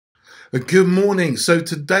Good morning. So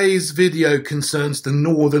today's video concerns the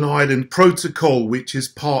Northern Ireland Protocol, which is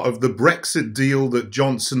part of the Brexit deal that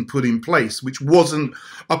Johnson put in place, which wasn't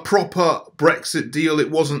a proper Brexit deal.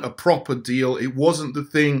 It wasn't a proper deal. It wasn't the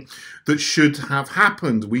thing that should have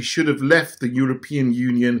happened. We should have left the European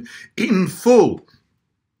Union in full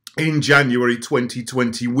in January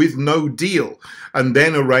 2020 with no deal, and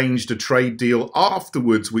then arranged a trade deal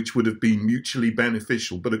afterwards, which would have been mutually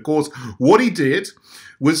beneficial. But of course, what he did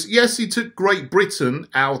was, yes, he took Great Britain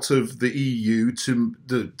out of the EU to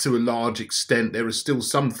a large extent. There are still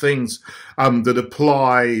some things that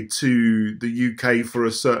apply to the UK for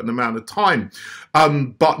a certain amount of time.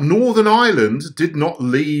 But Northern Ireland did not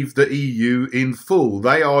leave the EU in full.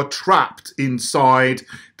 They are trapped inside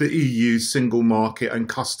the EU single market and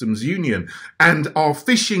customs union. And our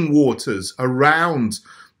fishing waters around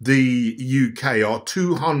the UK, our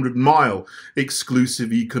 200-mile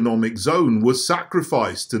exclusive economic zone, was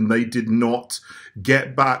sacrificed, and they did not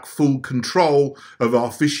get back full control of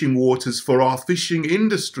our fishing waters for our fishing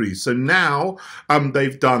industry. So now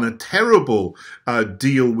they've done a terrible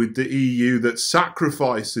deal with the EU that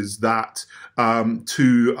sacrifices that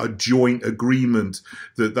to a joint agreement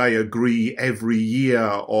that they agree every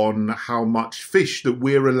year on how much fish that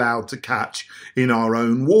we're allowed to catch in our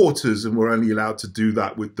own waters, and we're only allowed to do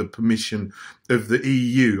that with the permission of the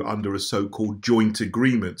EU under a so-called joint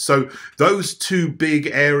agreement. So those two big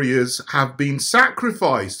areas have been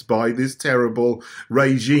sacrificed by this terrible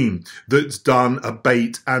regime that's done a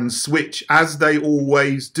bait and switch, as they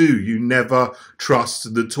always do. You never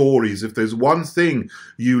trust the Tories. If there's one thing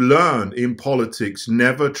you learn in politics,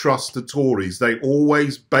 never trust the Tories. They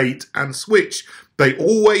always bait and switch. They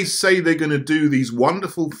always say they're going to do these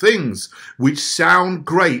wonderful things which sound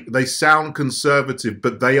great. They sound conservative,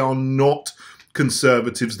 but they are not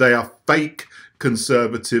conservatives. They are fake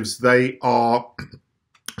conservatives. They are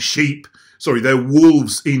they're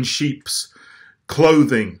wolves in sheep's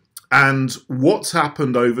clothing. And what's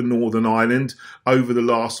happened over Northern Ireland over the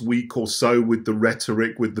last week or so with the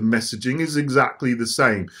rhetoric, with the messaging, is exactly the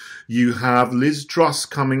same. You have Liz Truss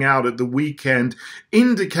coming out at the weekend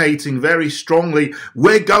indicating very strongly,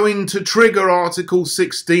 we're going to trigger Article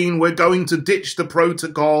 16, we're going to ditch the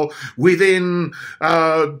protocol within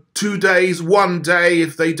 2 days, 1 day,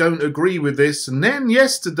 if they don't agree with this. And then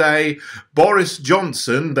yesterday, Boris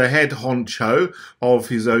Johnson, the head honcho of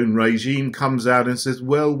his own regime, comes out and says,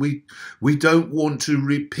 well, we don't want to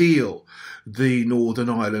repeal the Northern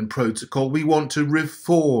Ireland Protocol, we want to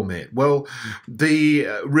reform it. Well, the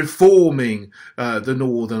reforming the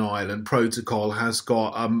Northern Ireland Protocol has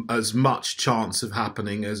got as much chance of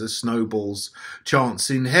happening as a snowball's chance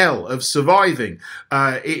in hell of surviving.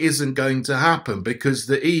 It isn't going to happen because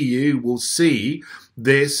the EU will see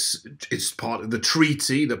this, it's part of the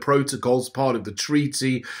treaty, the protocol's part of the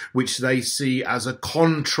treaty, which they see as a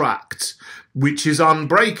contract which is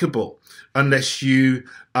unbreakable unless you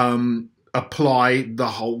apply the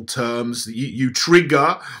whole terms. You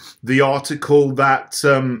trigger the article that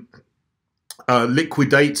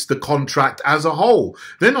liquidates the contract as a whole.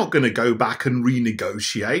 They're not going to go back and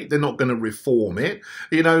renegotiate. They're not going to reform it.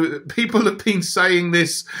 You know, people have been saying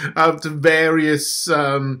this to various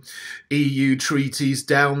EU treaties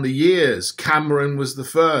down the years. Cameron was the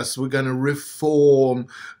first. We're going to reform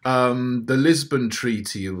the Lisbon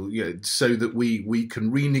Treaty, so that we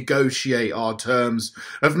can renegotiate our terms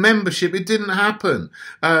of membership. It didn't happen.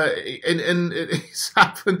 And it's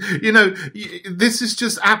happened. You know, this is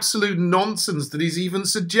just absolute nonsense that he's even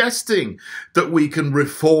suggesting that we can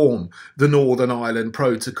reform the Northern Ireland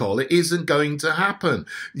Protocol. It isn't going to happen.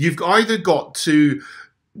 You've either got to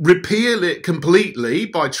repeal it completely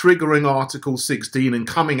by triggering Article 16 and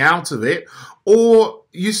coming out of it, or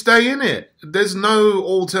you stay in it. There's no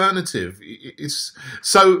alternative.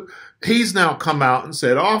 So he's now come out and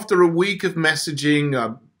said, after a week of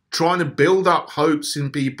messaging, trying to build up hopes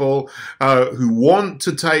in people who want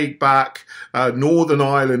to take back Northern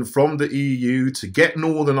Ireland from the EU, to get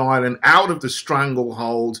Northern Ireland out of the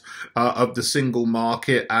stranglehold of the single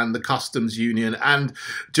market and the customs union, and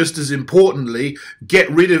just as importantly, get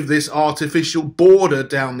rid of this artificial border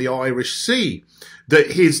down the Irish Sea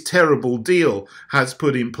that his terrible deal has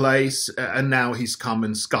put in place, and now he's come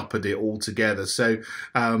and scuppered it altogether. So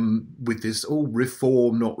with this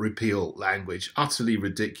reform, not repeal language, utterly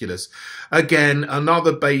ridiculous. Again,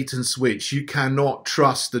 another bait and switch. You cannot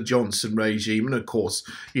trust the Johnson regime. And of course,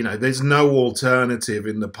 you know, there's no alternative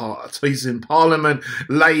in the parties in Parliament.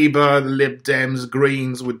 Labour, the Lib Dems,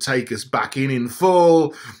 Greens would take us back in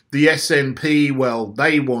full. The SNP, well,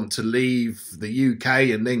 they want to leave the UK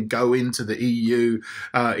and then go into the EU. do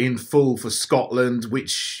in full for Scotland,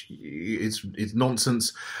 which is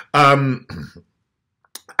nonsense.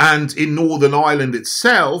 And in Northern Ireland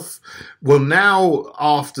itself, well, now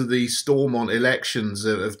after the Stormont elections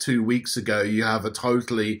of 2 weeks ago, you have a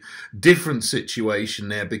totally different situation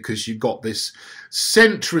there, because you've got this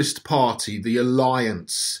centrist party, the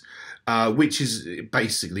Alliance, which is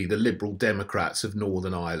basically the Liberal Democrats of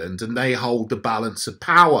Northern Ireland, and they hold the balance of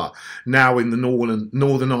power now in the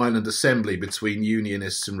Northern Ireland Assembly between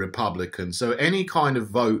Unionists and Republicans. So any kind of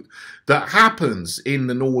vote that happens in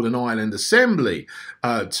the Northern Ireland Assembly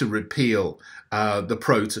to repeal the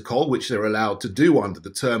protocol, which they're allowed to do under the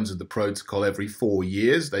terms of the protocol every 4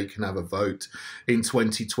 years. They can have a vote in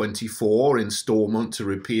 2024 in Stormont to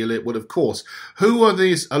repeal it. Well, of course, who are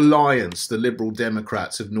this alliance, the Liberal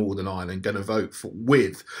Democrats of Northern Ireland, going to vote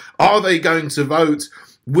with? Are they going to vote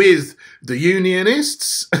with the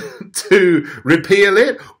Unionists to repeal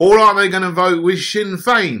it, or are they going to vote with Sinn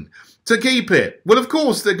Féin to keep it? Well, of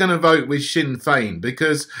course they're going to vote with Sinn Féin,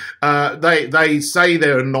 because they say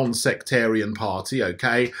they're a non-sectarian party,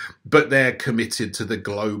 okay, but they're committed to the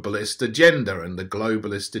globalist agenda, and the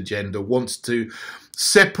globalist agenda wants to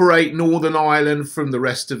separate Northern Ireland from the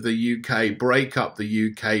rest of the UK, break up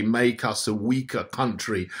the UK, make us a weaker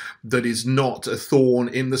country that is not a thorn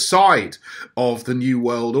in the side of the New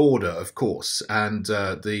World Order, of course, and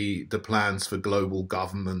the plans for global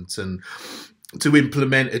government, and to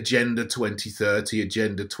implement Agenda 2030,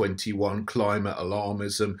 Agenda 21, climate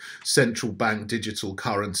alarmism, central bank digital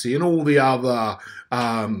currency, and all the other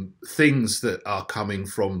things that are coming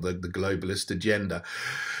from the globalist agenda.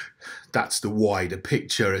 That's the wider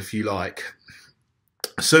picture, if you like.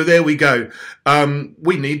 So there we go.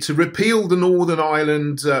 We need to repeal the Northern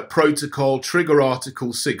Ireland Protocol, trigger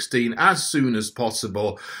Article 16 as soon as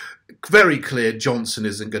possible. Very clear Johnson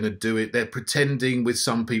isn't going to do it. They're pretending with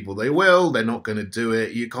some people they will. They're not going to do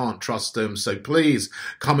it. You can't trust them. So please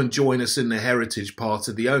come and join us in the Heritage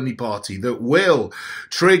Party, the only party that will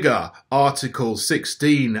trigger Article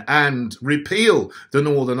 16 and repeal the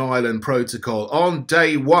Northern Ireland Protocol on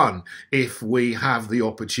day one if we have the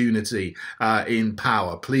opportunity in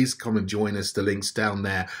power. Please come and join us. The link's down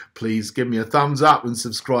there. Please give me a thumbs up and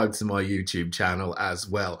subscribe to my YouTube channel as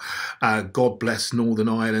well. God bless Northern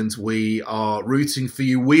Ireland. We are rooting for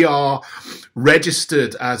you. We are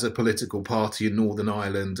registered as a political party in Northern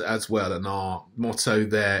Ireland as well, and our motto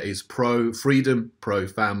there is pro-freedom,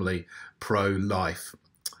 pro-family, pro-life.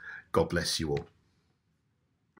 God bless you all.